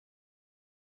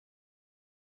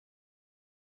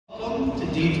Welcome to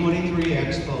D23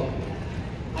 Expo.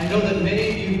 I know that many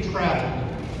of you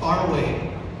traveled far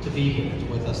away to be here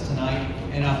with us tonight,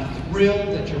 and I'm thrilled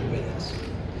that you're with us.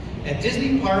 At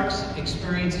Disney Parks,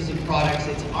 Experiences, and Products,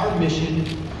 it's our mission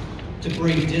to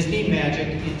bring Disney magic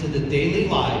into the daily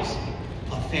lives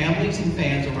of families and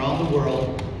fans around the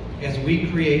world as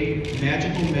we create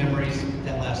magical memories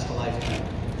that last a lifetime.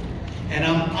 And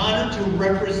I'm honored to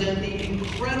represent the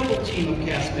incredible team of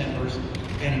cast members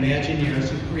and Imagineers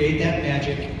who create that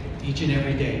magic each and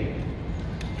every day.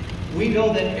 We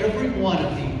know that every one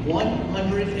of the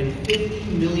 150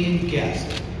 million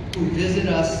guests who visit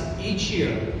us each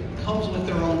year comes with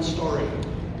their own story,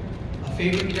 a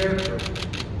favorite character,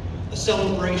 a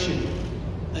celebration,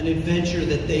 an adventure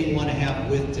that they want to have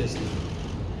with Disney.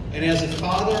 And as a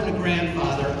father and a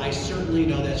grandfather, I certainly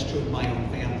know that's true of my own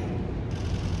family.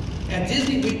 At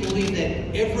Disney, we believe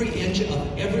that every inch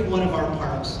of every one of our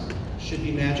parks should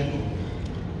be magical.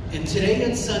 And today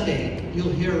and Sunday,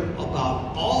 you'll hear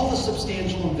about all the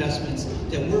substantial investments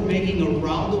that we're making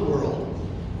around the world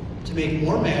to make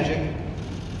more magic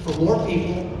for more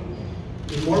people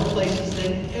in more places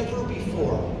than ever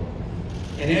before.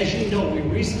 And as you know, we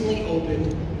recently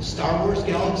opened Star Wars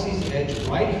Galaxy's Edge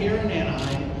right here in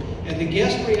Anaheim, and the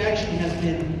guest reaction has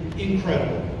been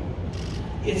incredible.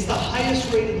 It's the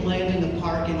highest rated land in the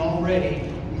park, and already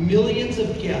millions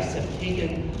of guests have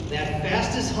taken that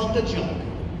fastest hunk of junk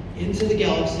into the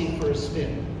galaxy for a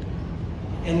spin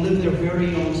and live their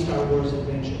very own Star Wars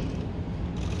adventure.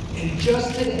 And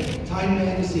just today, Time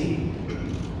Magazine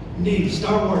named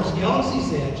Star Wars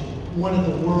Galaxy's Edge one of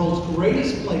the world's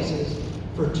greatest places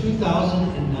for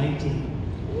 2019.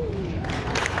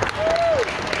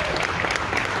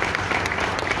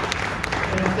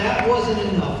 And if that wasn't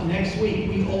enough, next week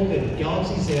we open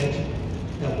Galaxy's Edge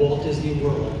at Walt Disney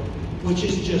World, which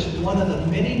is just one of the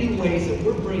many new ways that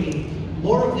we're bringing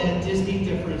more of that Disney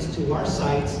difference to our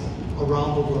sites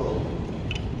around the world.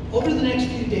 Over the next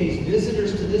few days,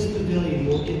 visitors to this pavilion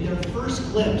will get their first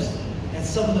glimpse at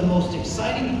some of the most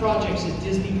exciting projects at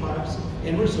Disney parks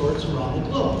and resorts around the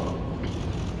globe.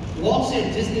 Walt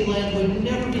said Disneyland would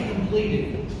never be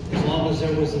completed as long as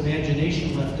there was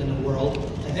imagination left in the world,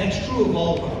 and that's true of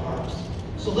all of our parks.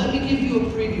 So let me give you a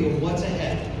preview of what's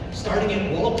ahead, starting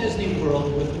at Walt Disney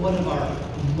World with one of our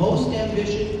most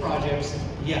ambitious projects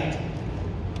yet.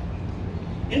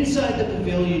 Inside the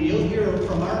pavilion, you'll hear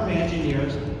from our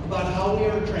Imagineers about how we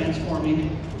are transforming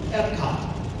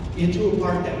Epcot into a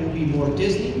park that will be more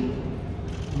Disney,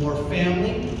 more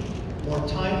family, more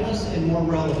timeless, and more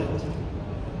relevant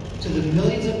to the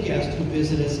millions of guests who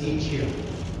visit us each year.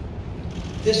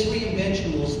 This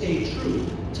reinvention will stay true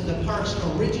to the park's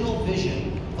original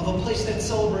vision of a place that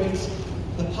celebrates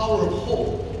the power of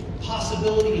hope,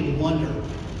 possibility, and wonder,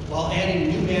 while adding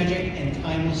new magic and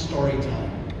timeless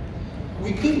storytelling.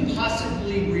 We couldn't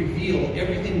possibly reveal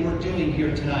everything we're doing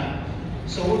here tonight,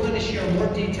 so we're going to share more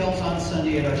details on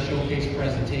Sunday at our showcase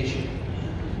presentation.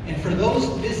 And for those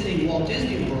visiting Walt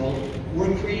Disney World,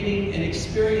 we're creating an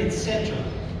experience center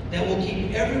that will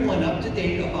keep everyone up to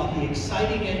date about the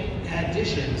exciting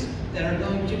additions that are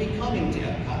going to be coming to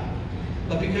Epcot.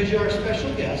 But because you're a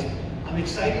special guest, I'm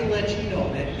excited to let you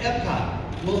know that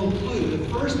Epcot will include the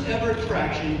first ever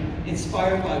attraction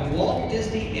inspired by Walt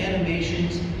Disney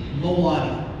Animation's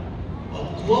Moana,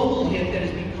 a global hit that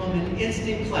has become an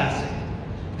instant classic.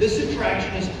 This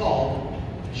attraction is called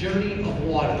Journey of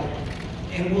Water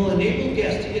and will enable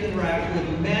guests to interact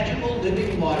with magical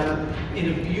living water in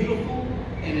a beautiful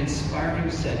and inspiring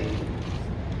setting.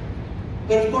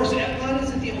 But of course, Epcot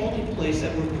isn't the only place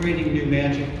that we're creating new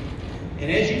magic. And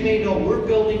as you may know, we're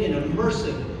building an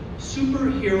immersive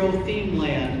superhero-themed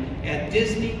land at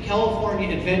Disney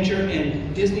California Adventure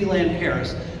and Disneyland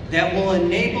Paris that will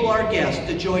enable our guests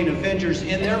to join Avengers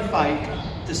in their fight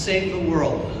to save the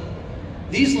world.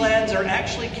 These lands are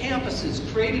actually campuses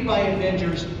created by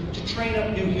Avengers to train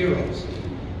up new heroes.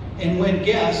 And when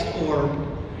guests, or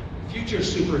future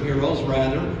superheroes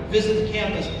rather, visit the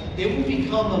campus, they will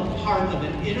become a part of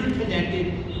an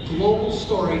interconnected global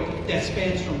story that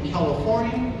spans from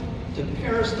California to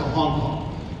Paris to Hong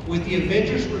Kong, with the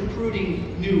Avengers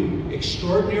recruiting new,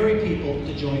 extraordinary people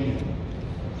to join them.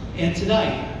 And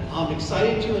tonight, I'm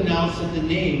excited to announce that the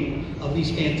name of these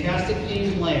fantastic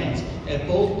themed lands at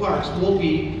both parks will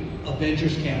be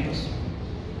Avengers Campus.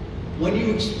 When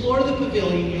you explore the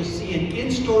pavilion, you'll see an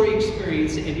in-story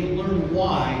experience and you'll learn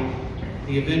why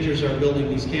the Avengers are building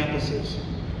these campuses.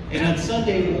 And on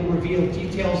Sunday, we'll reveal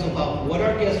details about what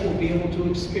our guests will be able to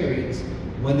experience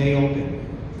when they open.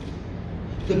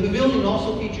 The pavilion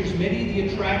also features many of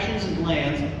the attractions and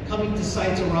lands coming to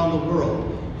sites around the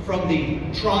world, from the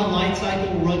Tron Light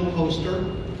Cycle Run Coaster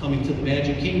coming to the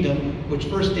Magic Kingdom, which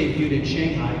first debuted in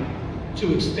Shanghai,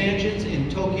 to expansions in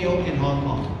Tokyo and Hong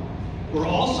Kong. We're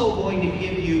also going to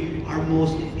give you our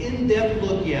most in-depth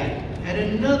look yet at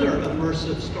another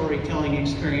immersive storytelling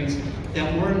experience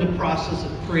that we're in the process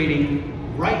of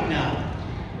creating right now.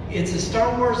 It's a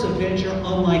Star Wars adventure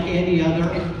unlike any other.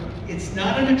 It's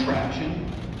not an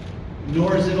attraction,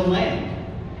 nor is it a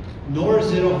land, nor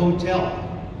is it a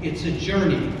hotel. It's a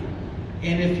journey.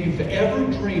 And if you've ever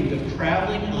dreamed of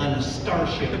traveling on a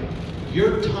starship,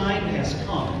 your time has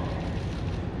come.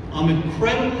 I'm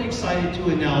incredibly excited to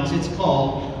announce it's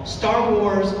called Star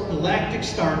Wars Galactic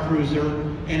Star Cruiser,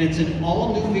 and it's an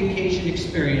all-new vacation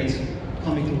experience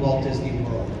coming to Walt Disney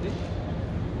World.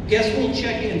 Guests will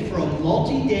check in for a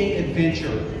multi-day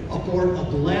adventure aboard a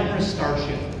glamorous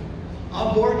starship.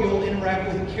 On board, you'll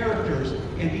interact with characters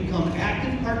and become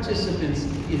active participants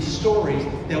in stories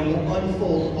that will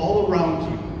unfold all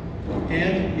around you.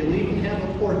 And you'll even have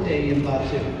a port day in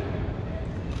Batu.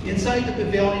 Inside the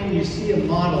pavilion, you see a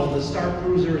model of the Star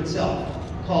Cruiser itself,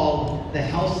 called the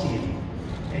Halcyon.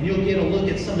 And you'll get a look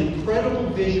at some incredible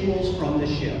visuals from the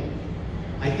ship.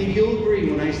 I think you'll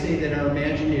agree when I say that our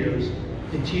Imagineers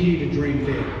continue to dream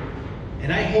big.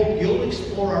 And I hope you'll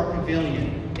explore our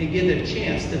pavilion and get a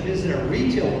chance to visit our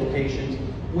retail locations,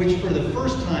 which for the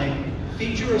first time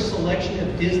feature a selection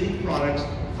of Disney products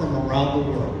from around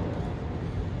the world.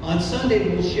 On Sunday,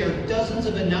 we'll share dozens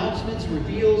of announcements,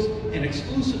 reveals, and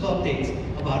exclusive updates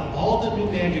about all the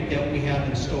new magic that we have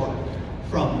in store,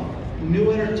 from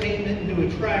new entertainment, new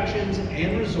attractions,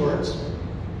 and resorts,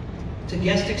 to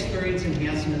guest experience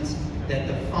enhancements that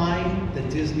define the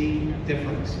Disney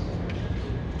difference.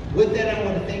 With that, I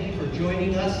want to thank you for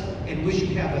joining us and wish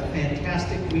you have a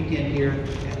fantastic weekend here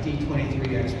at D23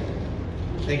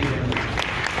 Expo. Thank you very much.